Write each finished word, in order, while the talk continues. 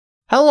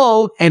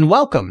Hello and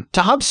welcome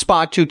to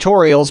HubSpot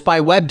Tutorials by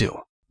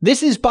Webdo.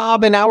 This is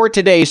Bob and our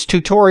today's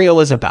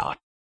tutorial is about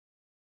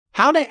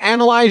how to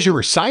analyze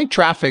your site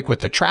traffic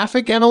with the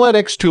Traffic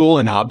Analytics tool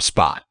in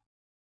HubSpot.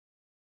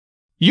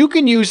 You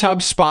can use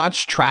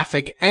HubSpot's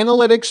Traffic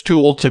Analytics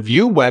tool to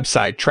view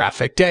website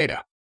traffic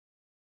data.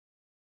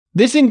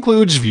 This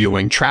includes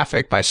viewing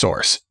traffic by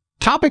source,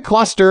 topic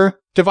cluster,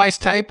 device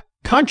type,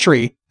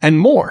 country, and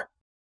more.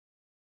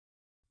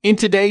 In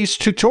today's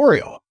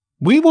tutorial,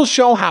 we will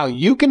show how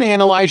you can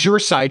analyze your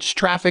site's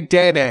traffic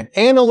data and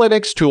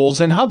analytics tools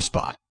in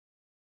HubSpot.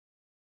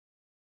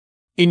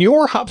 In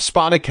your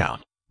HubSpot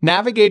account,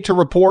 navigate to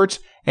Reports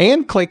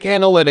and click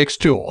Analytics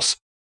Tools.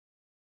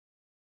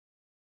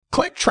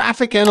 Click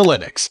Traffic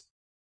Analytics.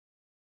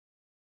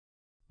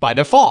 By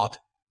default,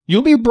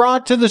 you'll be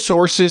brought to the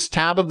Sources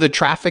tab of the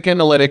Traffic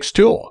Analytics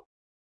tool.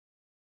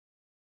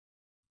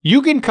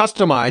 You can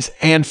customize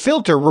and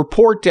filter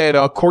report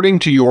data according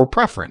to your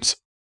preference.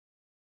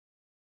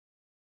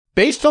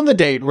 Based on the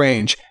date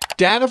range,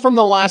 data from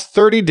the last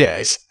 30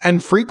 days,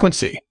 and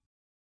frequency.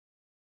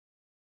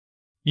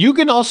 You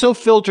can also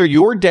filter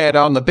your data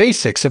on the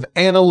basics of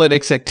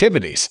analytics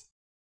activities.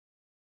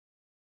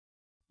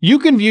 You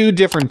can view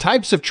different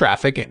types of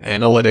traffic and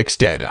analytics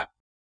data,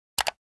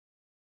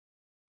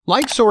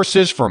 like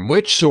sources from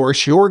which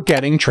source you're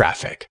getting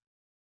traffic,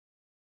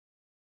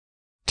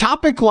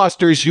 topic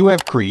clusters you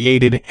have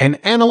created, and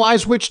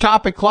analyze which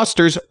topic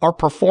clusters are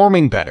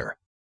performing better.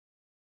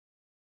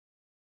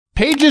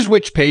 Pages,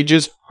 which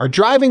pages are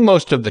driving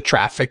most of the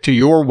traffic to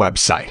your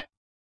website.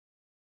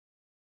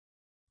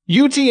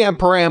 UTM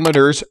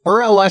parameters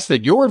or LS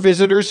that your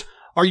visitors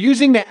are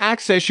using to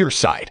access your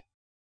site.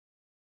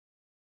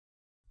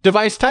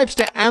 Device types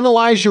to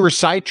analyze your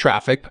site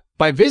traffic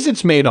by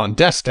visits made on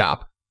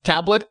desktop,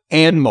 tablet,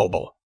 and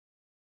mobile.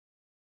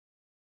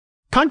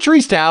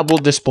 Countries tab will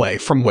display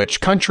from which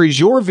countries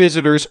your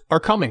visitors are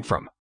coming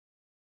from.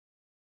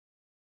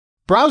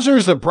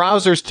 Browsers. The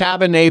Browsers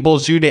tab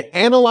enables you to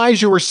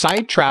analyze your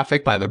site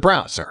traffic by the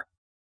browser.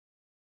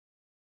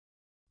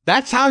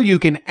 That's how you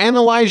can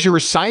analyze your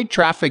site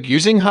traffic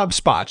using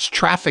HubSpot's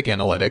Traffic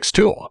Analytics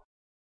tool.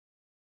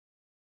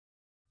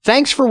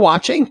 Thanks for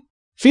watching.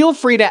 Feel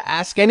free to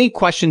ask any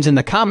questions in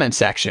the comment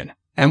section,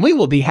 and we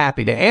will be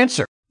happy to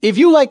answer. If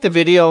you like the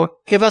video,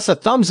 give us a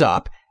thumbs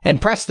up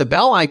and press the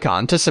bell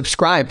icon to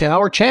subscribe to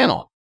our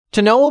channel.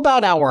 To know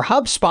about our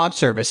HubSpot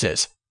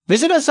services,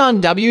 visit us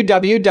on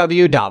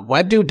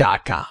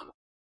www.webdo.com.